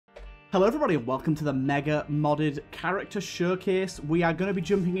Hello everybody and welcome to the mega modded character showcase. We are going to be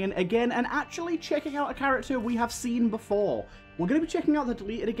jumping in again and actually checking out a character we have seen before. We're going to be checking out the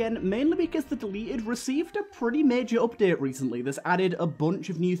Deleted again, mainly because the Deleted received a pretty major update recently that's added a bunch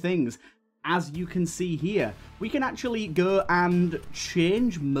of new things. As you can see here, we can actually go and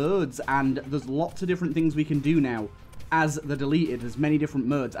change modes, and there's lots of different things we can do now. As the Deleted, there's many different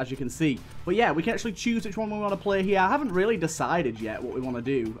modes, as you can see. But yeah, we can actually choose which one we want to play here. I haven't really decided yet what we want to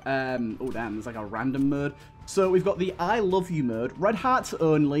do. Oh damn, there's like a random mode. So we've got the I Love You mode, red hearts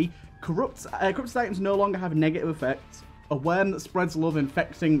only, corrupted items no longer have negative effects, a worm that spreads love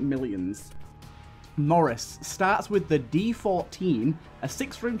infecting millions. Morris starts with the D14, a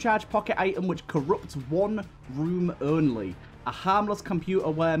 6-room charge pocket item which corrupts 1 room only, a harmless computer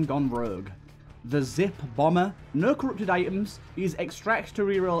worm gone rogue. The Zip Bomber, no corrupted items, use extract to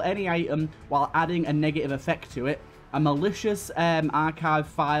reroll any item while adding a negative effect to it, a malicious archive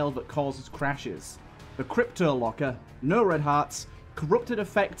file that causes crashes. The Crypto Locker, no red hearts, corrupted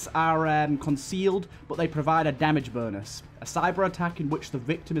effects are concealed but they provide a damage bonus, a cyber attack in which the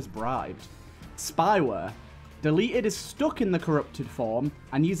victim is bribed. Spyware, Deleted is stuck in the corrupted form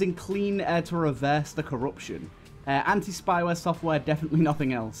and using clean to reverse the corruption. Anti-spyware software, definitely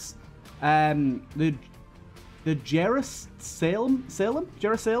nothing else. The Jerusalem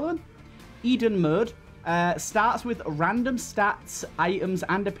Eden mode starts with random stats, items,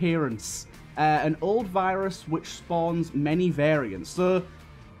 and appearance. An old virus which spawns many variants. So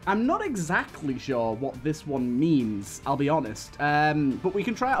I'm not exactly sure what this one means, I'll be honest. But we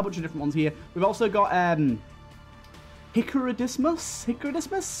can try out a bunch of different ones here. We've also got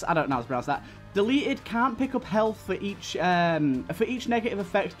Hickerodismus? I don't know how to pronounce that. Deleted can't pick up health for each negative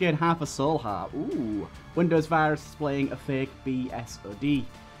effect, gain half a soul heart. Ooh. Windows virus displaying a fake BSOD.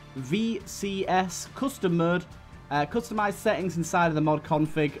 VCS custom mode. Customized settings inside of the mod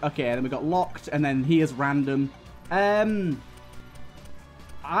config. Okay, then we got locked, and then here's random. I'm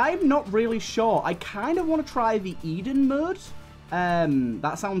not really sure. I kind of want to try the Eden mode.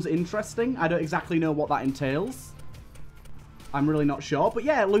 That sounds interesting. I don't exactly know what that entails. I'm really not sure, but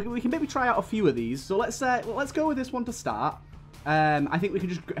yeah, look, we can maybe try out a few of these. So let's go with this one to start. I think we can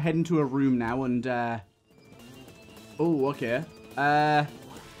just head into a room now and oh, okay.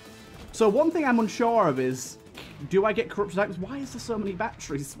 So one thing I'm unsure of is, do I get corrupted items? Why is there so many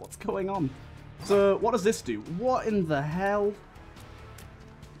batteries? What's going on? So what does this do? What in the hell?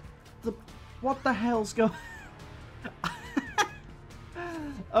 What the hell's going?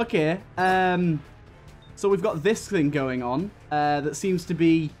 Okay. So we've got this thing going on that seems to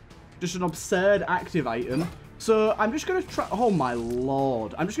be just an absurd active item. So I'm just going to try... Oh, my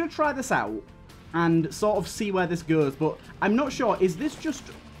lord. I'm just going to try this out and sort of see where this goes. But I'm not sure. Is this just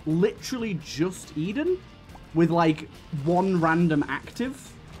literally just Eden with, like, one random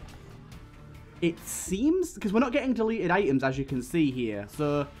active? It seems... Because we're not getting deleted items, as you can see here.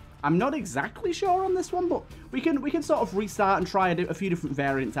 So I'm not exactly sure on this one, but we can sort of restart and try a few different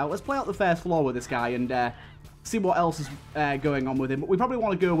variants out. Let's play out the first floor with this guy and see what else is going on with him. But we probably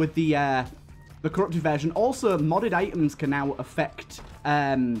want to go with the corrupted version. Also, modded items can now affect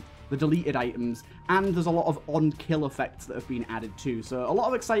the deleted items, and there's a lot of on-kill effects that have been added too. So a lot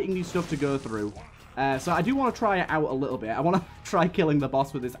of exciting new stuff to go through. So I do want to try it out a little bit. I want to try killing the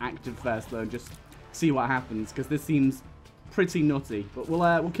boss with this active first, though, and just see what happens, because this seems pretty nutty. But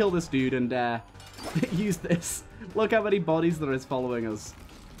we'll kill this dude and use this. Look how many bodies there is following us.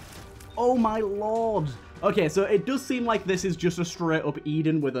 Oh my lord. Okay, so it does seem like this is just a straight up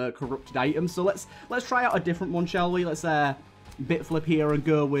Eden with a corrupted item. So let's try out a different one, shall we? Let's bit flip here and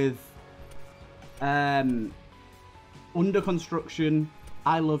go with under construction.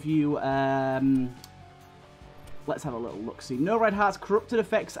 I Love You. Let's have a little look-see. No red hearts. Corrupted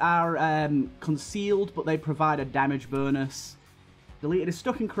effects are concealed, but they provide a damage bonus. Deleted is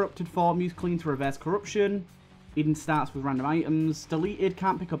stuck in corrupted form. Use clean to reverse corruption. Eden starts with random items. Deleted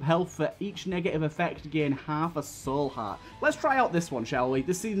can't pick up health for each negative effect. Gain half a soul heart. Let's try out this one, shall we?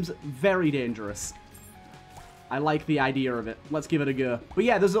 This seems very dangerous. I like the idea of it. Let's give it a go. But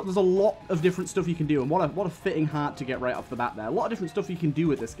yeah, there's a lot of different stuff you can do, and what a fitting heart to get right off the bat there. A lot of different stuff you can do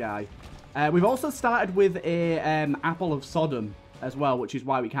with this guy. We've also started with a Apple of Sodom as well, which is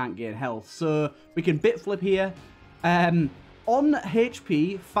why we can't gain health. So we can bit flip here. On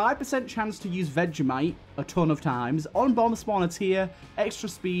HP, 5% chance to use Vegemite a ton of times. On bomb spawn a tier, extra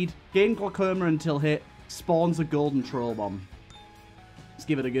speed, gain glaucoma until hit, spawns a golden troll bomb. Let's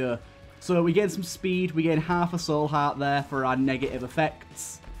give it a go. So we gain some speed, we gain half a soul heart there for our negative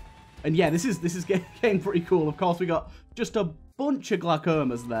effects. And yeah, this is getting pretty cool. Of course, we got just a bunch of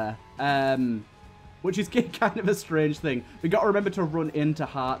glaucomas there. which is kind of a strange thing. We got to remember to run into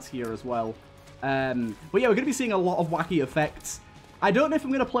hearts here as well. But yeah, we're going to be seeing a lot of wacky effects. I don't know if I'm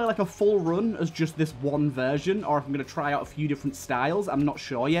going to play like a full run as just this one version, or if I'm going to try out a few different styles. I'm not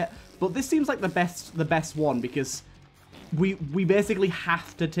sure yet. But this seems like the best one, because we basically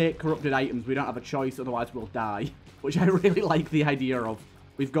have to take corrupted items. We don't have a choice, otherwise we'll die. Which I really like the idea of.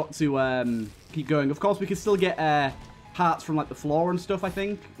 We've got to keep going. Of course, we can still get hearts from like the floor and stuff, I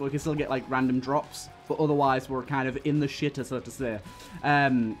think. We can still get like random drops. But otherwise, we're kind of in the shitter, so to say.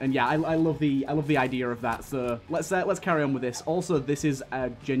 And yeah, I love the idea of that. So let's carry on with this. Also, this is a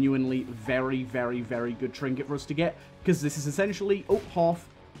genuinely very, very, very good trinket for us to get, because this is essentially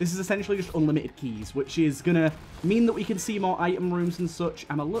This is essentially just unlimited keys, which is gonna mean that we can see more item rooms and such.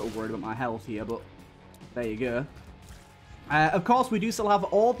 I'm a little worried about my health here, but there you go. Of course, we do still have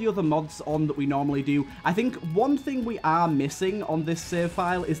all the other mods on that we normally do. I think one thing we are missing on this save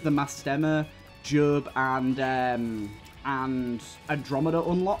file is the Mastema, Job, and Andromeda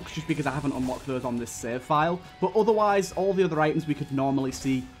unlocks, just because I haven't unlocked those on this save file. But otherwise, all the other items we could normally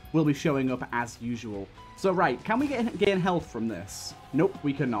see will be showing up as usual. So, right, can we gain health from this? Nope,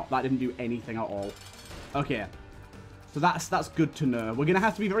 we cannot. That didn't do anything at all. Okay. So that's good to know. We're gonna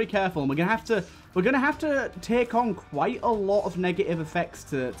have to be very careful, and we're gonna have to take on quite a lot of negative effects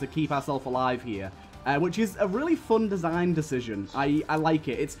to keep ourselves alive here, which is a really fun design decision. I like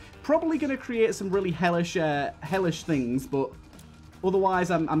it. It's probably gonna create some really hellish things, but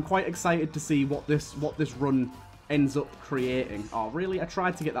otherwise, I'm quite excited to see what this run ends up creating. Oh, really? I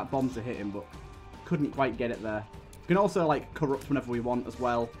tried to get that bomb to hit him, but couldn't quite get it there. We can also like corrupt whenever we want as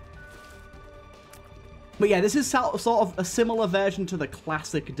well. But yeah, this is sort of a similar version to the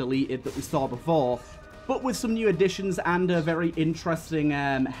classic deleted that we saw before, but with some new additions and a very interesting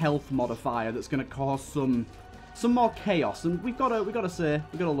health modifier that's going to cause some more chaos. And we've got to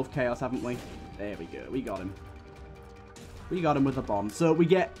love chaos, haven't we? There we go. We got him. We got him with the bomb. So we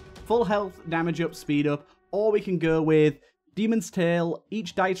get full health, damage up, speed up, or we can go with Demon's Tail.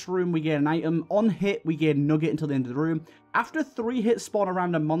 Each dice room, we get an item. On hit, we get Nugget until the end of the room. After 3 hits, spawn a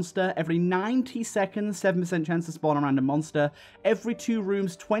random monster. Every 90 seconds, 7% chance to spawn a random monster. Every 2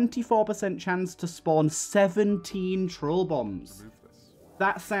 rooms, 24% chance to spawn 17 troll bombs.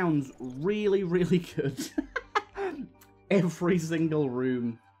 That sounds really, really good. Every single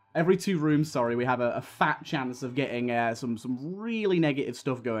room. Every 2 rooms, sorry, we have a fat chance of getting some really negative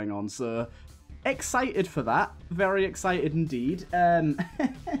stuff going on. So excited for that. Very excited indeed.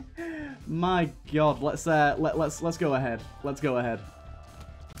 My God, let's go ahead. Let's go ahead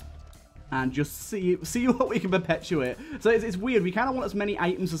and just see what we can perpetuate. So it's weird. We kind of want as many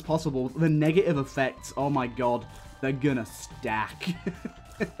items as possible. The negative effects, oh my God, they're gonna stack.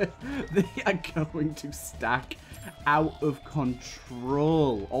 They are going to stack out of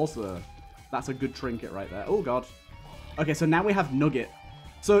control. Also, that's a good trinket right there. Oh God. Okay, so now we have Nugget.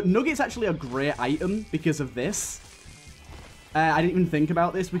 So Nugget's actually a great item because of this. I didn't even think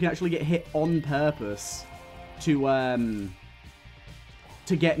about this. We can actually get hit on purpose to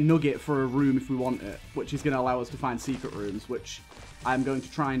get Nugget for a room if we want it, which is going to allow us to find secret rooms, which I'm going to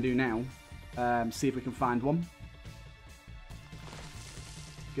try and do now. See if we can find one.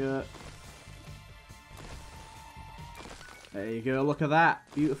 Good. There you go. Look at that.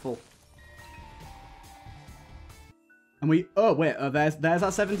 Beautiful. And oh wait, there's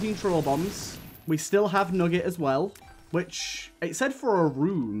our 17 troll bombs. We still have Nugget as well, which it said for a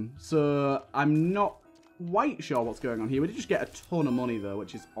room, so I'm not quite sure what's going on here. We did just get a ton of money though,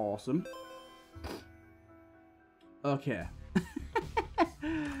 which is awesome. Okay.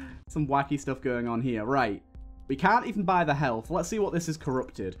 Some wacky stuff going on here. Right. We can't even buy the health. Let's see what this is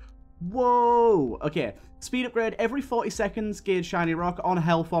corrupted. Whoa! Okay. Speed upgrade every 40 seconds, gauge shiny rock, on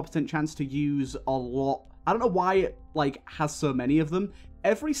health, 4% chance to use a lot. I don't know why it, like, has so many of them.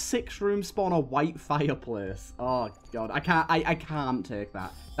 Every 6 rooms spawn a white fireplace. Oh, God. I can't take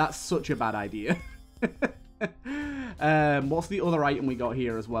that. That's such a bad idea. What's the other item we got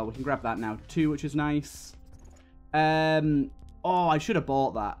here as well? We can grab that now, too, which is nice. Oh, I should have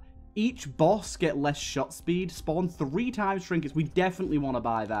bought that. Each boss get less shot speed. Spawn 3 times trinkets. We definitely want to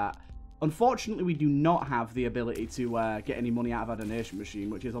buy that. Unfortunately, we do not have the ability to get any money out of our donation machine,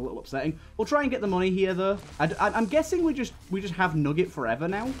 which is a little upsetting. We'll try and get the money here, though. I'm guessing we just have Nugget forever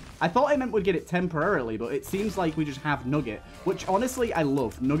now. I thought it meant we'd get it temporarily, but it seems like we just have Nugget, which honestly I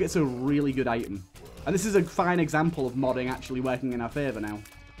love. Nugget's a really good item, and this is a fine example of modding actually working in our favor now.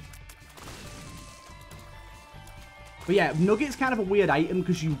 But yeah, Nugget's kind of a weird item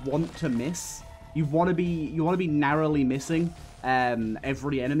because you want to miss. You want to be narrowly missing.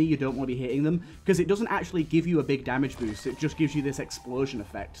 every enemy. You don't want to be hitting them because it doesn't actually give you a big damage boost. It just gives you this explosion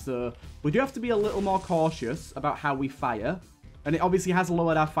effect. So we do have to be a little more cautious about how we fire. And it obviously has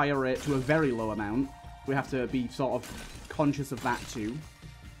lowered our fire rate to a very low amount. We have to be sort of conscious of that too.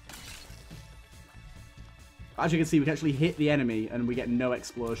 As you can see, we can actually hit the enemy and we get no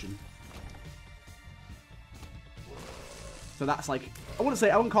explosion. So that's like, I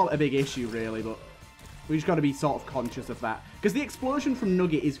wouldn't call it a big issue really, but we just got to be sort of conscious of that. Because the explosion from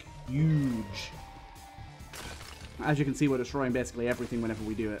Nugget is huge. As you can see, we're destroying basically everything whenever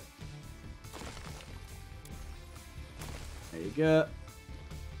we do it. There you go.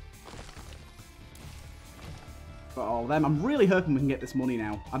 Got all of them. I'm really hoping we can get this money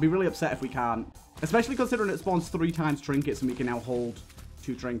now. I'd be really upset if we can't. Especially considering it spawns 3 times trinkets and we can now hold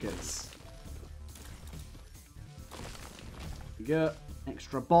 2 trinkets. There we go.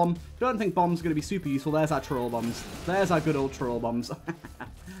 Extra bomb. Don't think bomb's going to be super useful. There's our troll bombs. There's our good old troll bombs.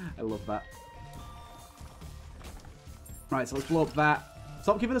 I love that. Right, so let's blow up that.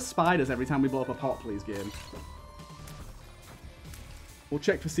 Stop giving us spiders every time we blow up a pot, please, game. We'll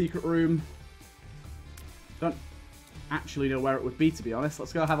check for secret room. Don't actually know where it would be, to be honest.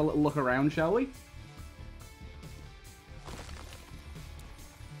 Let's go have a little look around, shall we?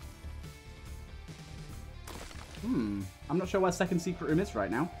 I'm not sure where second secret room is right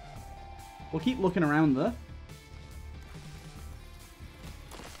now. We'll keep looking around though.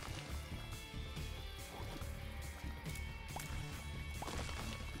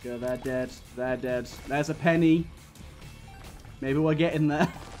 Go, they're dead. They're dead. There's a penny. Maybe we're getting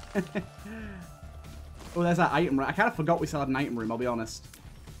there. Oh, there's that item room. I kind of forgot we still had an item room, I'll be honest.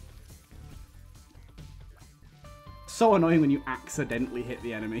 So annoying when you accidentally hit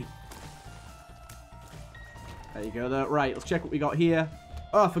the enemy. There you go, though. Right, let's check what we got here.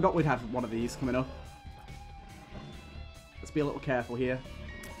 Oh, I forgot we'd have one of these coming up. Let's be a little careful here.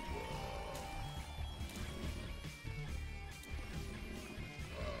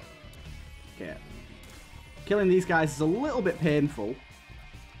 Okay. Killing these guys is a little bit painful,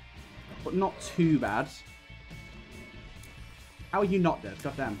 but not too bad. How are you not dead?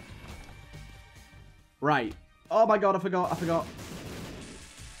 God damn. Right. Oh my god, I forgot.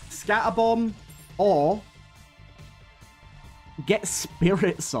 Scatter bomb or get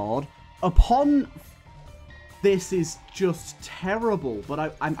Spirit Sword. Upon this is just terrible,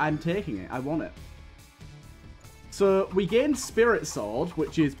 but I'm taking it. I want it. So we gained Spirit Sword,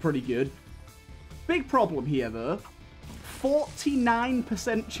 which is pretty good. Big problem here though.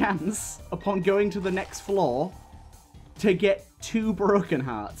 49% chance upon going to the next floor to get 2 broken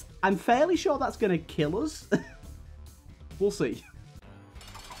hearts. I'm fairly sure that's going to kill us. We'll see.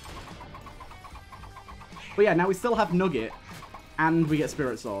 But yeah, now we still have Nugget. And we get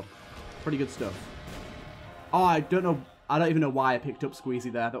Spirit Sword. Pretty good stuff. Oh, I don't even know why I picked up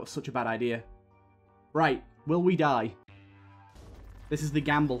Squeezy there. That was such a bad idea. Right. Will we die? This is the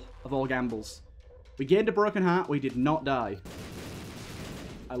gamble of all gambles. We gained a broken heart. We did not die.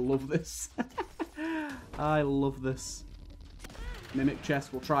 I love this. I love this. Mimic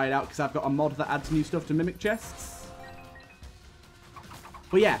chest. We'll try it out because I've got a mod that adds new stuff to mimic chests.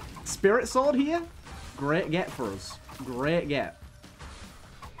 But yeah, Spirit Sword here. Great get for us. Great get.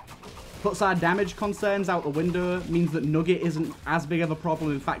 Puts our damage concerns out the window. Means that Nugget isn't as big of a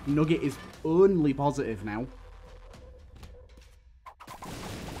problem. In fact, Nugget is only positive now.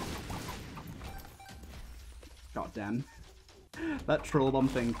 God damn. That troll bomb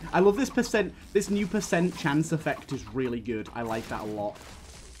thing. I love this percent. This new percent chance effect is really good. I like that a lot.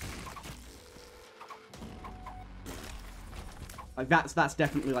 Like that's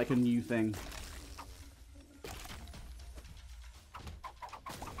definitely like a new thing.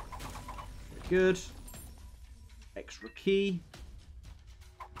 Good. Extra key.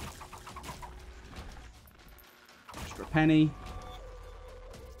 Extra penny.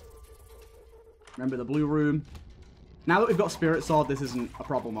 Remember the blue room. Now that we've got Spirit Sword, this isn't a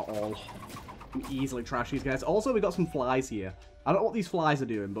problem at all. We can easily trash these guys. Also, we've got some flies here. I don't know what these flies are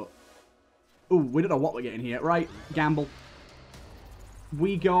doing, but... Ooh, we don't know what we're getting here. Right, gamble.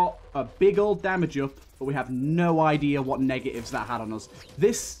 We got a big old damage up, but we have no idea what negatives that had on us.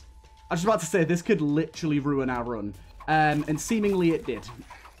 This... I was just about to say, this could literally ruin our run. And seemingly it did.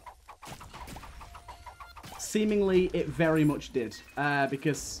 Seemingly it very much did.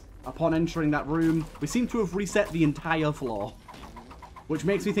 Because upon entering that room, we seem to have reset the entire floor. Which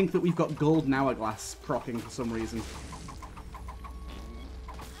makes me think that we've got golden hourglass proccing for some reason.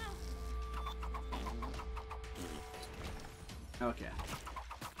 Okay.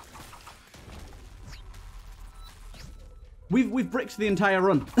 We've bricked the entire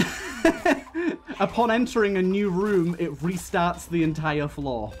run. Upon entering a new room, it restarts the entire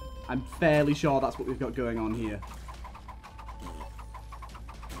floor. I'm fairly sure that's what we've got going on here.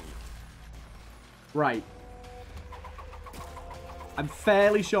 Right. I'm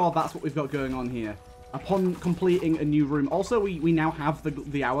fairly sure that's what we've got going on here. Upon completing a new room. Also, we now have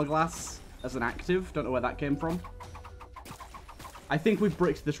the hourglass as an active. Don't know where that came from. I think we've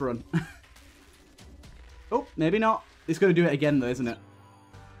bricked this run. Oh, maybe not. It's going to do it again, though, isn't it?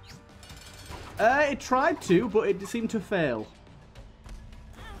 It tried to, but it seemed to fail.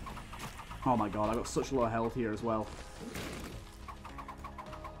 Oh my god, I got such low health here as well.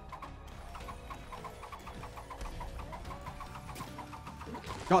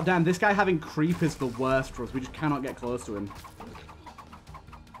 God damn, this guy having creep is the worst for us. We just cannot get close to him.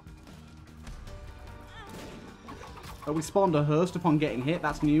 Oh, we spawned a host upon getting hit.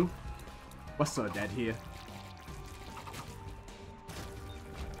 That's new. We're so dead here.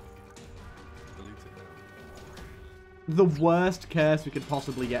 The worst curse we could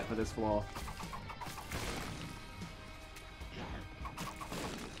possibly get for this floor.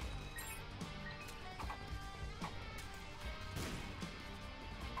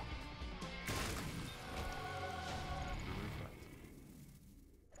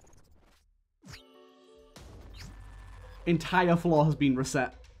 Entire floor has been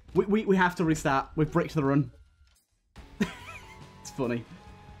reset. We have to restart. We've bricked the run. It's funny.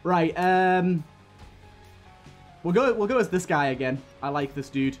 Right, We'll go as this guy again. I like this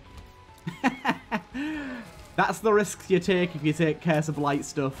dude. That's the risks you take if you take Curse of Light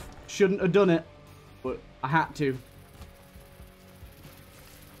stuff. Shouldn't have done it, but I had to.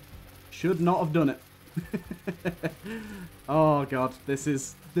 Should not have done it. Oh god, this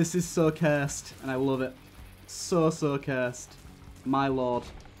is so cursed, and I love it. So cursed. My lord.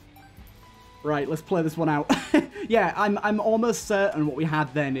 Right, let's play this one out. Yeah, I'm almost certain what we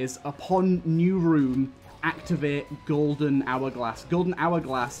had then is upon new room, activate Golden Hourglass. Golden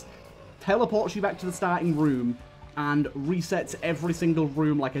Hourglass teleports you back to the starting room and resets every single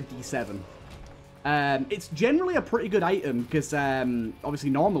room like a D7. It's generally a pretty good item because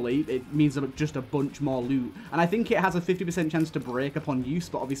obviously normally it means just a bunch more loot. And I think it has a 50% chance to break upon use,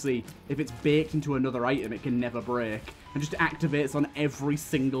 but obviously if it's baked into another item, it can never break. And just activates on every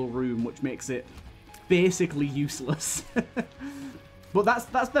single room, which makes it basically useless. But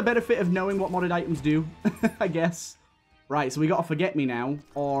that's the benefit of knowing what modded items do, I guess. Right, so we got a Forget Me now,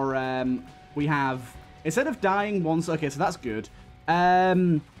 or we have, instead of dying once, okay, so that's good.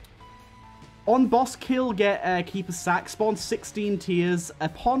 On boss kill, get Keeper's Sack, spawn 16 tears.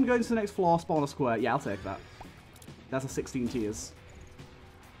 Upon going to the next floor, spawn a square. Yeah, I'll take that. That's a 16 tears.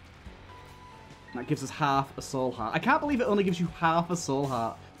 That gives us half a soul heart. I can't believe it only gives you half a soul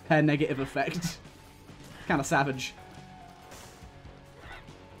heart per negative effect. Kind of savage.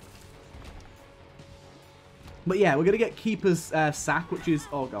 But yeah, we're going to get Keeper's Sack, which is,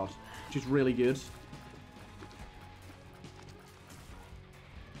 oh god, which is really good.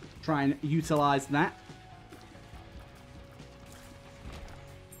 Try and utilize that.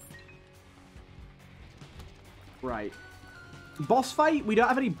 Right. Boss fight, we don't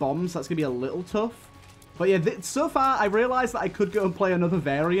have any bombs, so that's going to be a little tough. But yeah, so far I realized that I could go and play another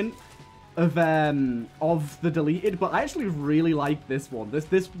variant of the deleted, but I actually really like this one.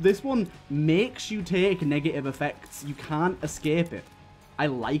 This one makes you take negative effects. You can't escape it. I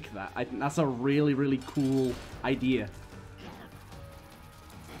like that. I think that's a really, really cool idea.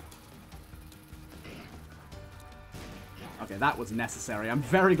 Okay, that was necessary. I'm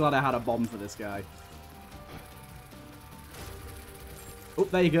very glad I had a bomb for this guy. Oh,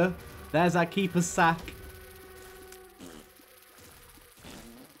 there you go. There's our Keeper's Sack.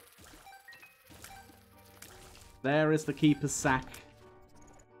 There is the Keeper's Sack.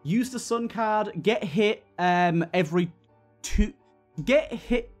 Use the Sun card. Get hit every 2... Get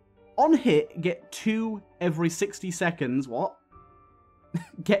hit... On hit, get 2 every 60 seconds. What?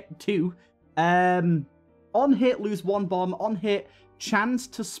 Get 2. On hit, lose 1 bomb. On hit, chance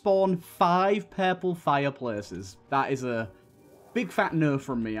to spawn 5 purple fireplaces. That is a big fat no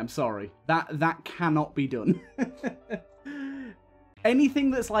from me. I'm sorry. That cannot be done.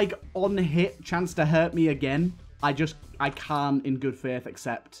 Anything that's like on hit, chance to hurt me again, I can't in good faith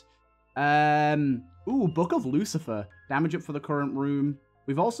accept. Ooh, Book of Lucifer. Damage up for the current room.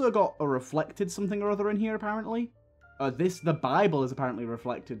 We've also got a reflected something or other in here, apparently. The Bible is apparently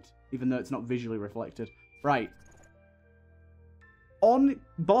reflected, even though it's not visually reflected. Right. On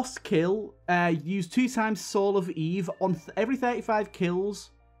boss kill, use 2 times Soul of Eve on every 35 kills.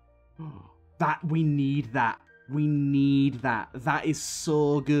 We need that. We need that. That is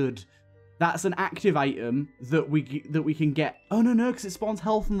so good. That's an active item that we can get. Oh, no, because it spawns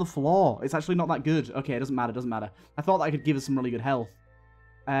health on the floor. It's actually not that good. Okay, it doesn't matter. I thought that could give us some really good health.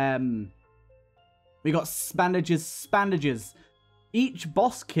 We got bandages. Each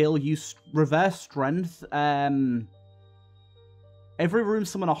boss kill, you reverse strength. Every room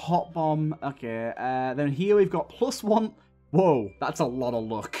summon a hot bomb. Okay, then here we've got +1. Whoa, that's a lot of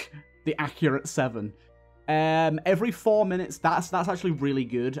luck. The accurate 7. Every 4 minutes, that's actually really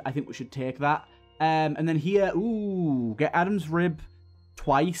good. I think we should take that. And then here, ooh, get Adam's Rib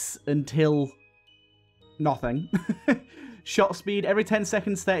twice until nothing. Shot speed, every 10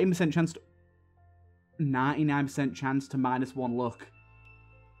 seconds, 13% chance to... 99% chance to -1 luck.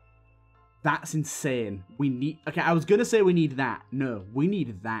 That's insane. We need... Okay, I was going to say we need that. No, we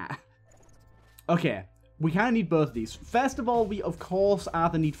need that. Okay, we kind of need both of these. First of all, we, of course,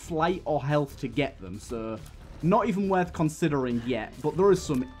 either need flight or health to get them, so not even worth considering yet, but there is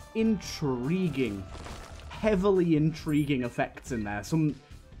some intriguing, heavily intriguing effects in there. Some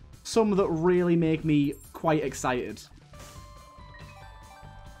that really make me quite excited.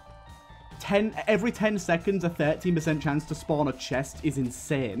 Every 10 seconds, a 13% chance to spawn a chest is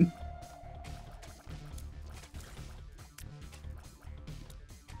insane.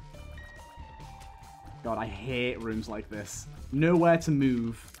 God, I hate rooms like this. Nowhere to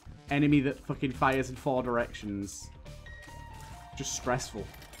move. Enemy that fucking fires in 4 directions. Just stressful.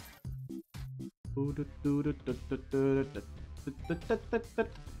 The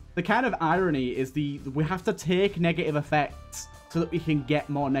kind of irony is we have to take negative effects so that we can get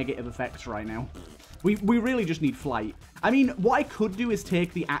more negative effects right now. We really just need flight. I mean, what I could do is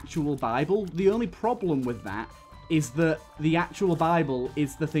take the actual Bible. The only problem with that is that the actual Bible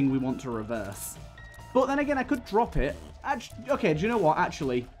is the thing we want to reverse. But then again, I could drop it. Okay, do you know what?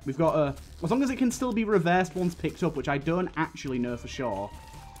 Actually, we've got a... As long as it can still be reversed once picked up, which I don't actually know for sure.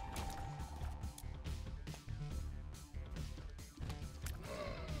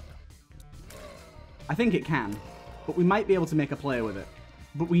 I think it can. But we might be able to make a play with it.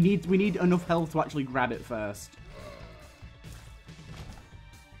 But we need enough health to actually grab it first.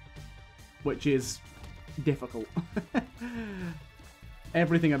 Which is difficult.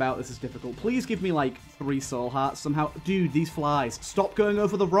 Everything about this is difficult. Please give me, like, 3 soul hearts somehow. Dude, these flies. Stop going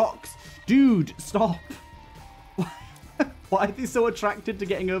over the rocks. Dude, stop. Why are they so attracted to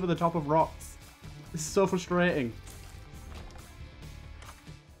getting over the top of rocks? This is so frustrating.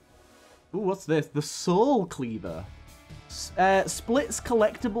 Ooh, what's this? The Soul Cleaver. Splits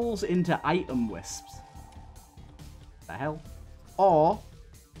collectibles into item wisps. The hell? Or,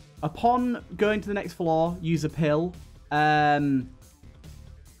 upon going to the next floor, use a pill.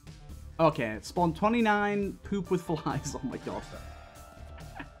 Okay, spawn 29, poop with flies. Oh my god.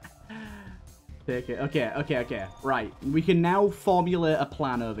 Take it. Okay. Right. We can now formulate a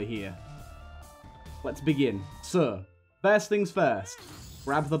plan over here. Let's begin. So, first things first.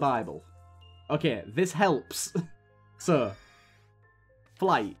 Grab the Bible. Okay, this helps. So,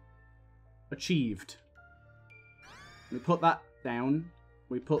 flight. Achieved. We put that down.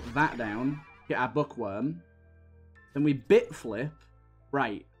 We put that down. Get our bookworm. Then we bit flip.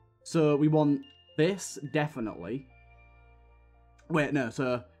 Right. So we want this, definitely. Wait, no,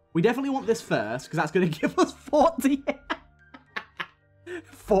 so we definitely want this first, because that's going to give us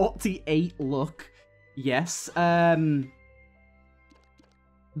 48 luck. Yes.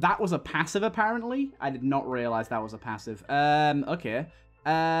 That was a passive, apparently. I did not realize that was a passive. Okay.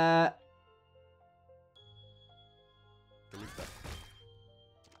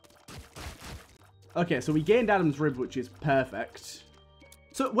 Okay, so we gained Adam's Rib, which is perfect.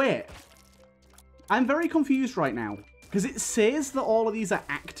 So, wait. I'm very confused right now. Because it says that all of these are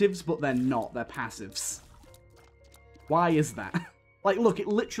actives, but they're not. They're passives. Why is that? Like, look, it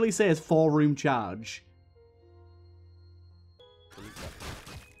literally says 4-room charge.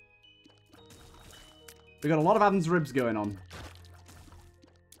 We got a lot of Adam's Ribs going on.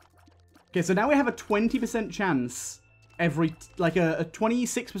 Okay, so now we have a 20% chance every... Like, a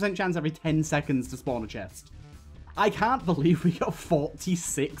 26% chance every 10 seconds to spawn a chest. I can't believe we got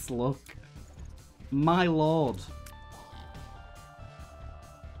 46 luck. My lord.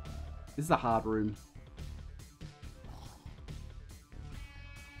 This is a hard room.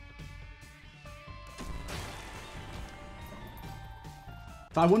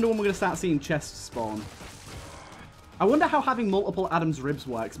 So I wonder when we're going to start seeing chests spawn. I wonder how having multiple Adam's Ribs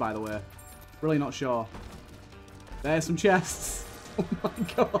works, by the way. Really not sure. There's some chests. Oh my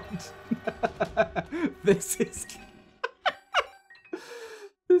god. This is...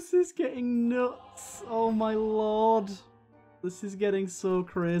 This is getting nuts. Oh my lord. This is getting so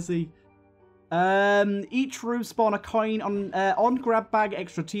crazy. Each room spawn a coin on grab bag,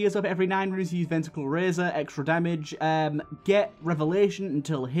 extra tiers up. Every 9 rooms use Venticle Razor, extra damage. Get Revelation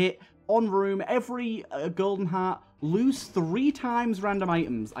until hit. On room, every golden heart, lose 3 times random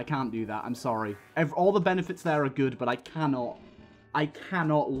items. I can't do that, I'm sorry. All the benefits there are good, but I cannot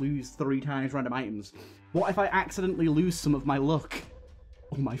lose 3 times random items. What if I accidentally lose some of my luck?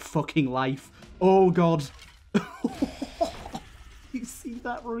 Oh my fucking life. Oh god. You see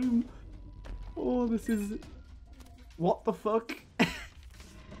that room? Oh, this is... What the fuck?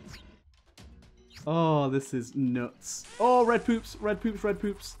 Oh, this is nuts. Oh, red poops, red poops, red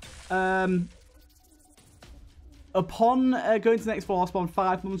poops. Upon going to the next floor, spawn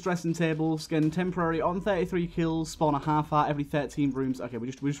 5 mum's dressing tables, skin temporary on 33 kills, spawn a half heart every 13 rooms. Okay, we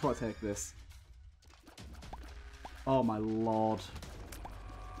just want to take this. Oh my lord.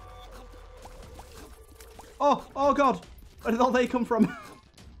 Oh god! Where did all they come from?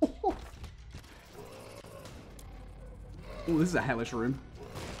 Oh, this is a hellish room.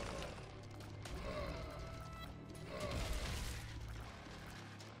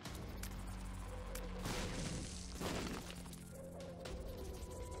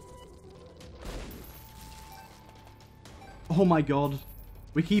 Oh my god.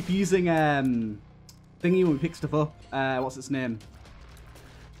 We keep using thingy when we pick stuff up. What's its name?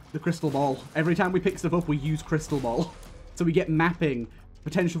 The crystal ball. Every time we pick stuff up, we use crystal ball. So we get mapping,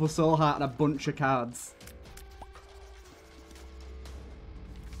 potential for soul heart, and a bunch of cards.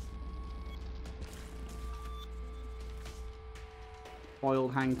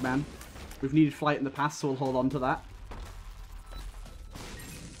 Foiled Hanged Man. We've needed flight in the past, so we'll hold on to that.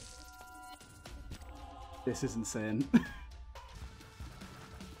 This is insane.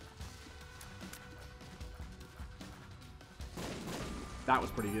 That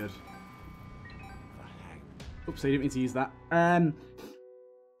was pretty good. Oops, I didn't mean to use that.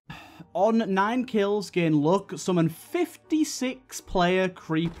 On 9 kills, gain luck, summon 56 player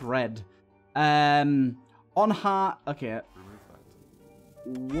creep red. On heart, okay.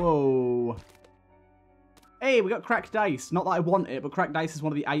 Whoa. Hey, we got cracked dice. Not that I want it, but cracked dice is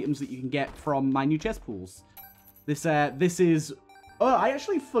one of the items that you can get from my new chest pools. This is... Oh, I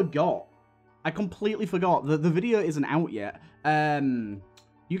actually forgot. I completely forgot. The video isn't out yet.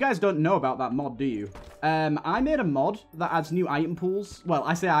 You guys don't know about that mod, do you? I made a mod that adds new item pools. Well,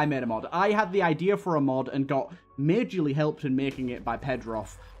 I say I made a mod. I had the idea for a mod and got majorly helped in making it by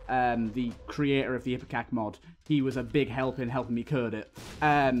Pedroff, the creator of the Ipecac mod. He was a big help in helping me code it.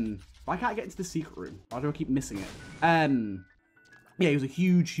 Why can't I get into the secret room? Why do I keep missing it? Yeah, he was a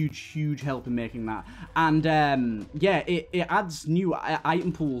huge help in making that. And, yeah, it adds new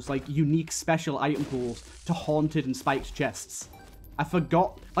item pools, like unique special item pools to haunted and spiked chests. I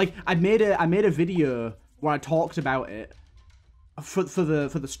forgot, like, I made a video where I talked about it for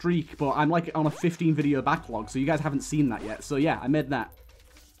the streak, but I'm like on a 15 video backlog, so you guys haven't seen that yet. So yeah, I made that.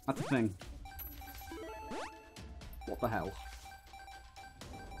 That's the thing. What the hell?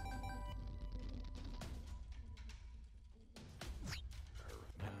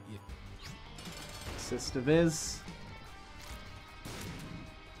 Sister Viz.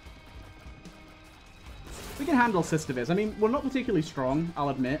 We can handle Sister Viz. I mean, we're not particularly strong, I'll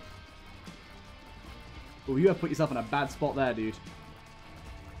admit. Oh, you have put yourself in a bad spot there, dude.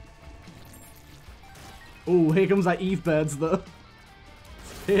 Oh, here comes that Eve birds, though.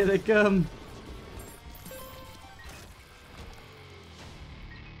 Here they come.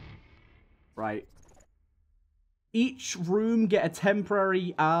 Right. Each room get a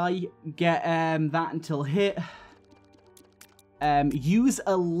temporary eye. Get that until hit. Use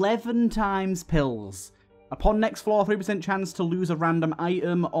 11 times pills. Upon next floor, 3% chance to lose a random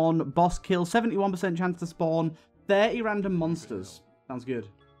item. On boss kill, 71% chance to spawn 30 random monsters. Sounds good.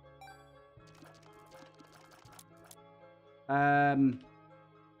 2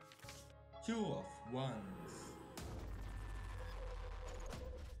 of wands.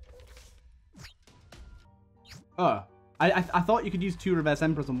 Oh, I thought you could use 2 reverse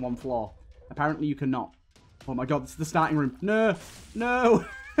emperors on 1 floor. Apparently you cannot. Oh my god, this is the starting room. No, no.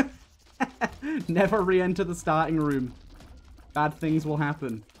 Never re-enter the starting room. Bad things will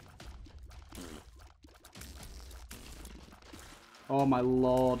happen. Oh my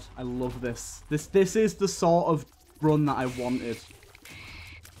lord, I love this. This is the sort of run that I wanted.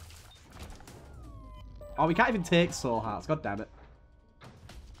 Oh, we can't even take soul hearts. God damn it.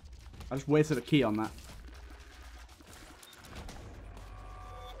 I just wasted a key on that.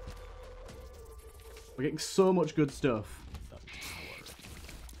 We're getting so much good stuff.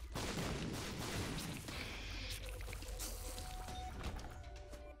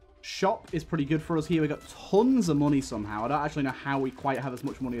 Shop is pretty good for us here. We got tons of money somehow. I don't actually know how we quite have as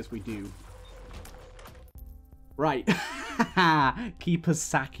much money as we do. Right. Keeper's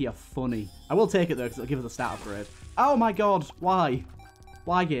sack, you're funny. I will take it though, because it'll give us a stat upgrade. Oh my god, why?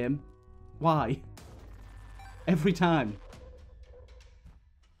 Why, game? Why? Every time.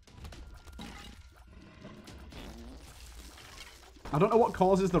 I don't know what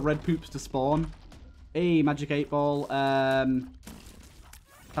causes the red poops to spawn. Hey, Magic 8 Ball. Have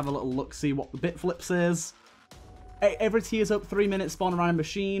a little look, see what the bit flip says. Every tier's up 3 minutes, spawn a random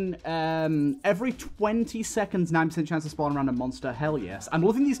machine. Every 20 seconds, 9% chance to spawn a random monster. Hell yes. I'm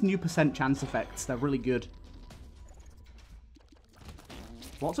loving these new percent chance effects. They're really good.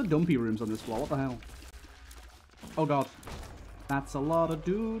 Lots of dumpy rooms on this floor. What the hell? Oh god. That's a lot of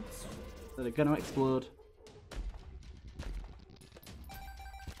dudes that are gonna explode.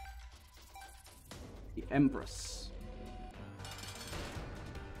 The Empress.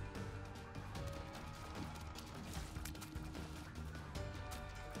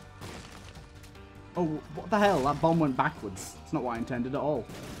 Oh, what the hell? That bomb went backwards. It's not what I intended at all.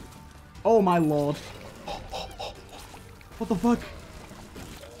 Oh my lord. What the fuck?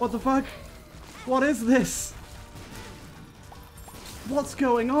 What the fuck? What is this? What's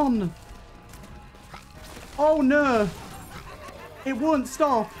going on? Oh no! It won't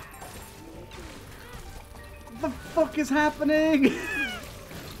stop! What the fuck is happening?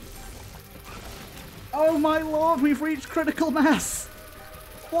 Oh my lord, we've reached critical mass!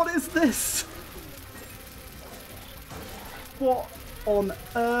 What is this? What on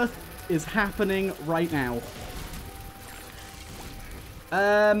earth is happening right now?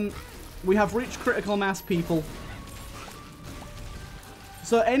 We have reached critical mass, people.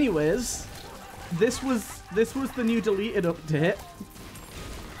 So anyways, this was the new deleted update.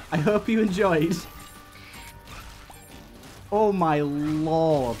 I hope you enjoyed. Oh my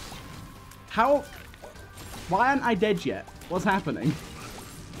lord. How? Why aren't I dead yet? What's happening?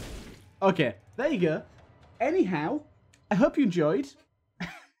 Okay, there you go. Anyhow, I hope you enjoyed.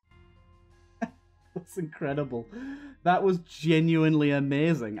 That's incredible. That was genuinely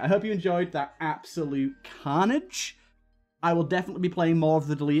amazing. I hope you enjoyed that absolute carnage. I will definitely be playing more of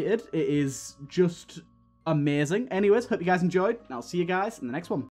the deleted. It is just amazing. Anyways, hope you guys enjoyed, and I'll see you guys in the next one.